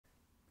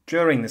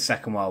During the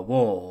Second World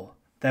War,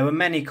 there were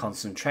many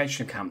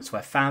concentration camps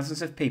where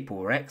thousands of people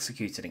were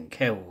executed and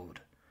killed.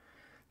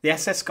 The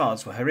SS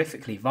guards were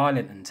horrifically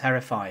violent and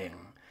terrifying,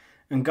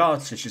 and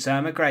guards such as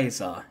Irma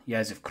Grazer,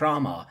 Josef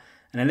Kramer,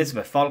 and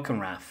Elisabeth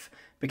Falkenrath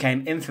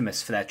became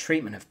infamous for their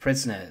treatment of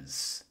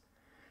prisoners.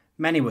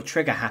 Many were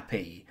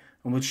trigger-happy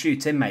and would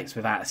shoot inmates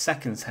without a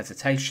second's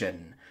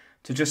hesitation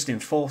to just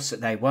enforce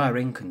that they were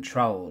in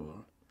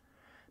control.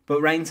 But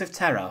reigns of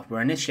terror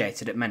were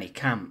initiated at many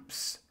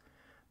camps.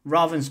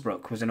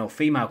 Ravensbruck was an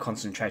all-female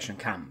concentration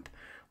camp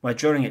where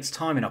during its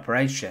time in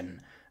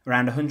operation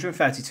around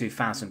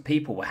 132,000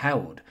 people were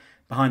held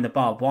behind the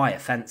barbed wire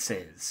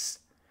fences.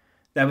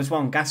 There was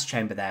one gas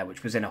chamber there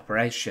which was in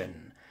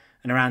operation,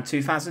 and around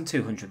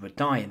 2,200 would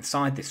die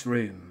inside this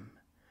room.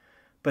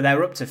 But there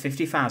were up to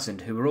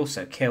 50,000 who were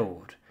also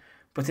killed,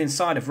 but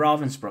inside of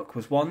Ravensbruck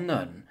was one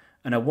nun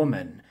and a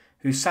woman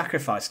who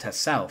sacrificed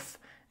herself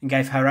and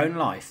gave her own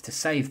life to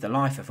save the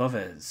life of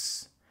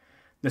others.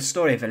 The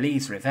story of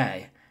Elise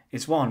Rivet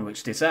is one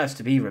which deserves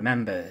to be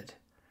remembered.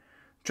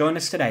 Join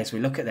us today as we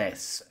look at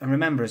this, and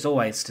remember as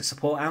always to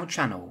support our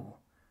channel.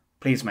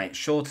 Please make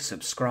sure to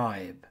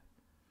subscribe.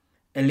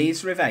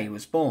 Elise Rivet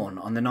was born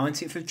on the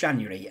 19th of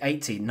January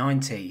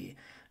 1890,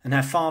 and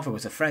her father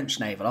was a French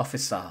naval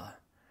officer.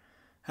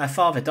 Her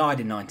father died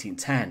in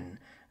 1910,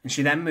 and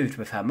she then moved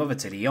with her mother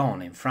to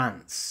Lyon in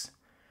France.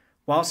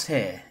 Whilst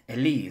here,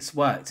 Elise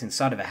worked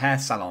inside of a hair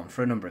salon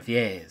for a number of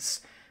years,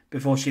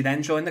 before she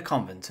then joined the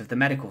convent of the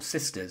Medical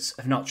Sisters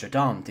of Notre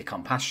Dame de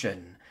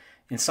Compassion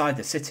inside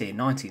the city in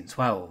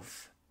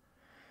 1912.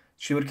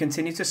 She would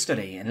continue to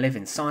study and live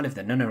inside of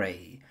the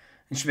nunnery,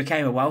 and she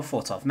became a well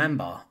thought of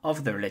member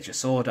of the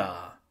religious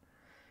order.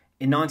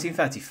 In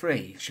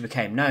 1933 she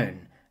became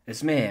known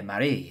as Mère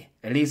Marie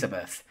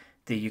Elisabeth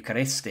de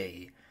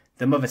Eucharistie,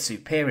 the Mother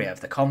Superior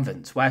of the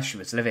convent where she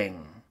was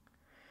living.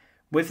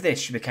 With this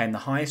she became the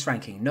highest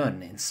ranking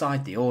nun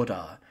inside the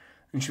order,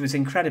 and she was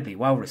incredibly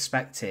well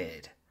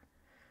respected.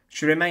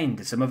 She remained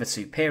as a Mother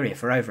Superior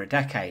for over a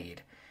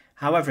decade.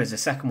 However, as the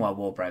Second World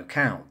War broke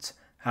out,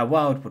 her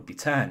world would be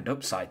turned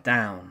upside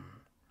down.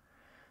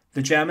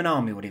 The German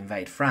army would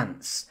invade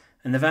France,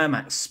 and the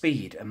Wehrmacht's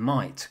speed and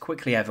might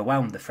quickly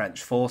overwhelmed the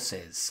French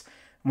forces,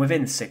 and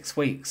within 6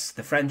 weeks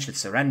the French had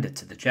surrendered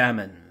to the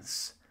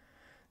Germans.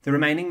 The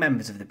remaining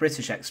members of the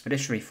British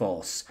Expeditionary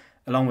Force,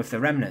 along with the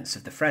remnants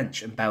of the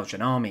French and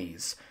Belgian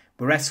armies,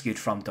 were rescued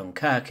from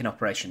Dunkirk in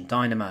Operation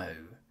Dynamo.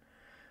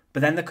 But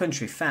then the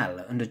country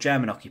fell under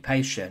German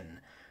occupation,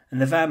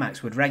 and the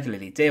Wehrmacht would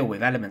regularly deal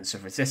with elements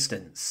of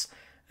resistance,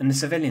 and the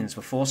civilians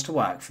were forced to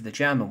work for the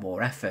German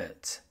war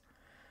effort.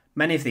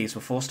 Many of these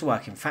were forced to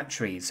work in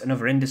factories and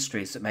other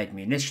industries that made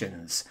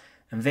munitions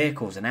and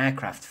vehicles and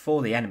aircraft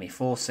for the enemy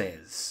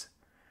forces.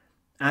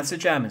 As the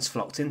Germans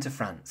flocked into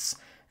France,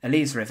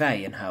 Elise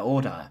Rivet and her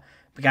order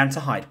began to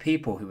hide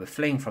people who were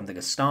fleeing from the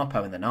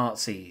Gestapo and the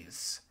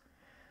Nazis.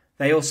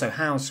 They also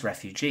housed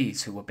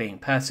refugees who were being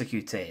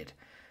persecuted,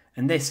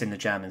 and this in the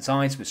Germans'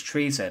 eyes was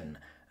treason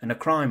and a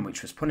crime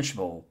which was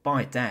punishable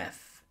by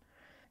death.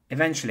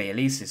 Eventually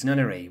Elise's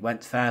nunnery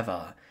went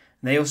further,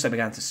 and they also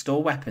began to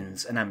store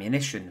weapons and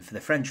ammunition for the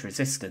French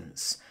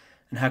resistance,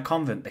 and her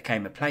convent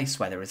became a place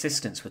where the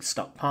resistance would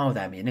stockpile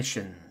their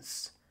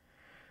munitions.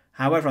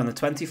 However, on the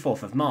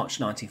 24th of March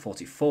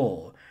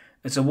 1944,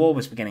 as the war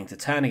was beginning to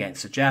turn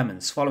against the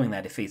Germans following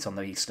their defeat on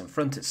the Eastern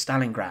Front at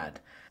Stalingrad,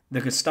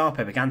 the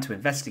Gestapo began to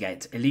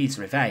investigate Elise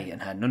Rivet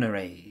and her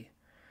nunnery.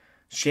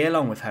 She,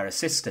 along with her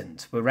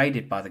assistant, were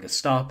raided by the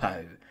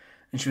Gestapo,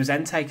 and she was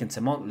then taken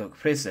to Montluc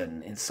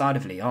prison inside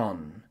of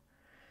Lyon.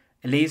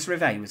 Elise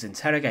Rivet was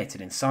interrogated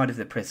inside of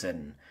the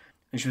prison,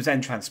 and she was then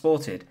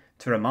transported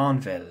to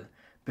Romanville,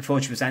 before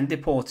she was then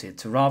deported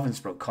to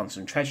Ravensbruck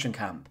Concentration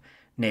Camp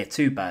near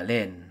to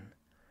Berlin.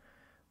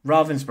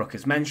 Ravensbruck,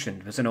 as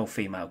mentioned, was an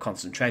all-female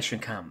concentration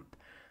camp,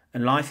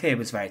 and life here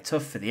was very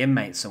tough for the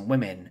inmates and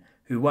women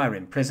who were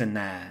in prison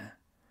there.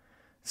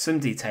 Some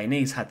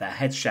detainees had their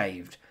heads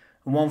shaved,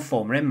 and one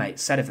former inmate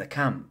said of the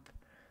camp,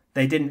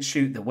 "They didn't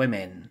shoot the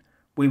women.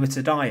 We were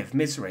to die of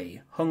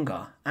misery,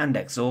 hunger, and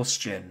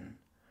exhaustion."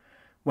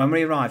 When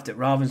we arrived at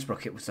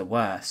Ravensbruck it was the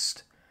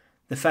worst.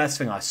 The first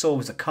thing I saw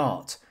was a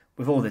cart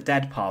with all the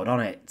dead piled on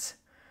it,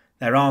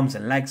 their arms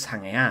and legs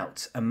hanging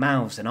out, and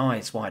mouths and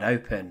eyes wide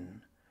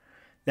open.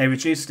 They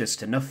reduced us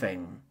to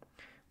nothing.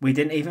 We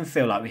didn't even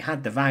feel like we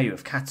had the value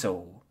of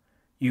cattle.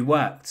 You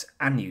worked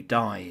and you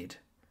died.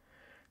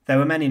 There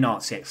were many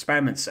Nazi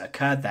experiments that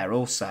occurred there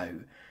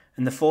also,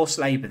 and the forced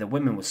labour the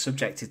women were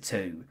subjected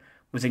to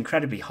was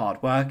incredibly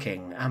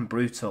hard-working and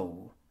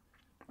brutal.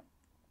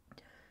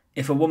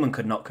 If a woman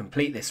could not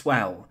complete this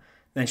well,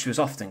 then she was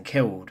often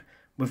killed,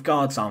 with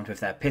guards armed with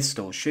their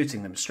pistols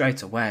shooting them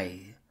straight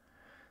away.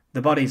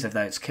 The bodies of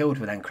those killed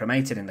were then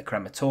cremated in the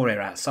crematoria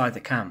outside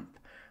the camp,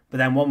 but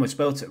then one was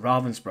built at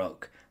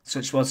Ravensbruck,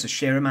 such was the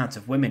sheer amount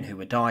of women who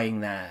were dying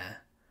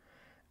there.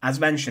 As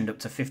mentioned, up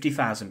to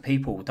 50,000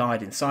 people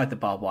died inside the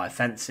barbed wire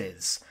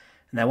fences,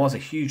 and there was a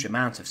huge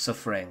amount of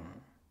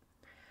suffering.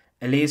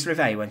 Elise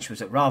Rivet, when she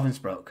was at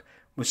Ravensbruck,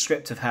 was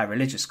stripped of her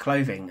religious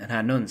clothing and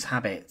her nun's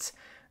habit,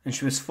 and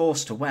she was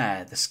forced to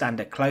wear the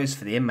standard clothes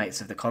for the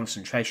inmates of the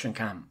concentration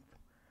camp.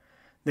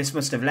 This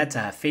must have led to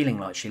her feeling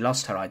like she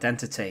lost her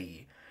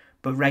identity,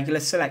 but regular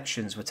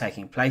selections were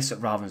taking place at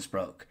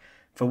Ravensbruck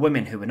for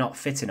women who were not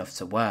fit enough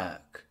to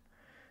work.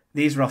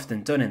 These were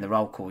often done in the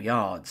roll call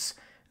yards,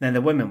 and then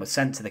the women were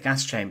sent to the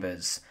gas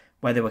chambers,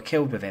 where they were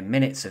killed within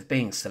minutes of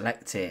being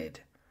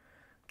selected.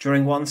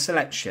 During one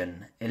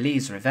selection,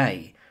 Elise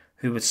Rivet,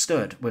 who was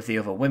stood with the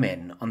other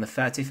women on the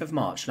 30th of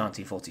March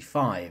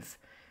 1945,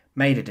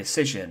 made a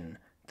decision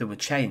that would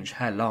change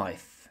her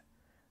life.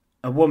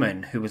 A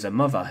woman who was a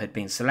mother had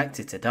been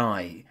selected to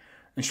die,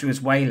 and she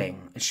was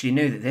wailing as she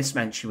knew that this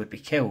meant she would be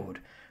killed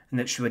and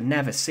that she would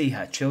never see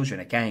her children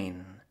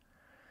again.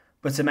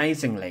 But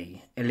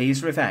amazingly,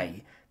 Elise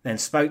Rivet then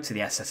spoke to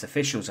the SS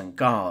officials and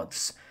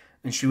guards,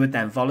 and she would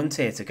then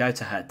volunteer to go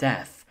to her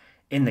death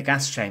in the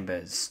gas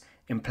chambers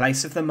in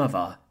place of the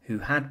mother who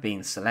had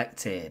been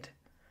selected.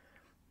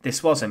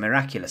 This was a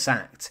miraculous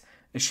act,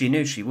 as she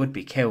knew she would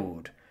be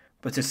killed,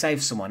 but to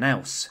save someone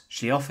else,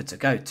 she offered to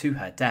go to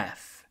her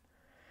death.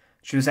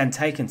 She was then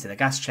taken to the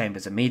gas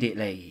chambers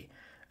immediately,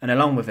 and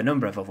along with a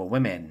number of other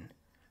women,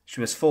 she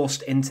was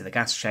forced into the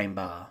gas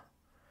chamber.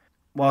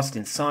 Whilst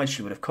inside,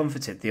 she would have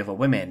comforted the other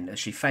women as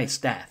she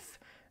faced death,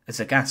 as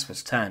the gas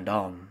was turned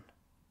on.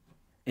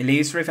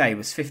 Elise Rivet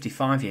was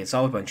 55 years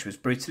old when she was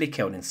brutally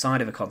killed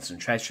inside of a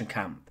concentration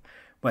camp,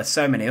 where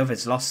so many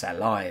others lost their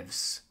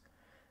lives.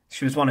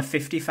 She was one of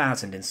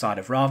 50,000 inside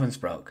of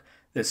Ravensbruck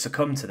that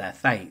succumbed to their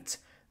fate,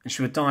 and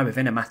she would die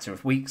within a matter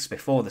of weeks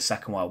before the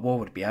Second World War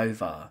would be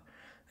over,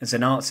 as the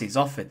Nazis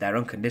offered their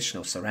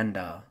unconditional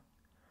surrender.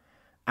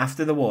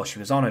 After the war, she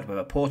was honoured with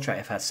a portrait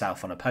of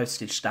herself on a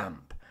postage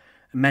stamp,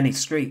 and many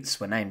streets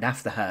were named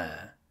after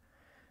her.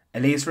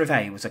 Elise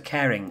Rivet was a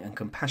caring and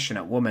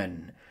compassionate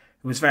woman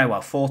who was very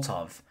well thought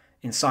of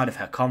inside of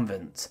her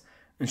convent,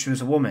 and she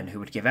was a woman who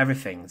would give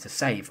everything to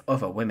save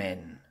other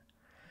women.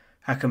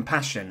 Her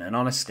compassion and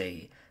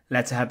honesty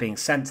led to her being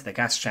sent to the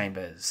gas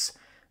chambers,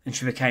 and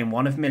she became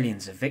one of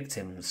millions of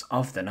victims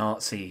of the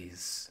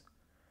Nazis.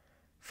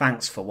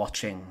 Thanks for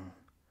watching.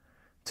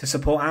 To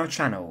support our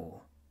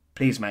channel,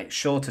 please make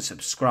sure to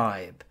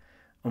subscribe,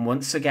 and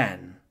once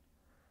again,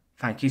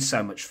 thank you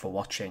so much for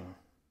watching.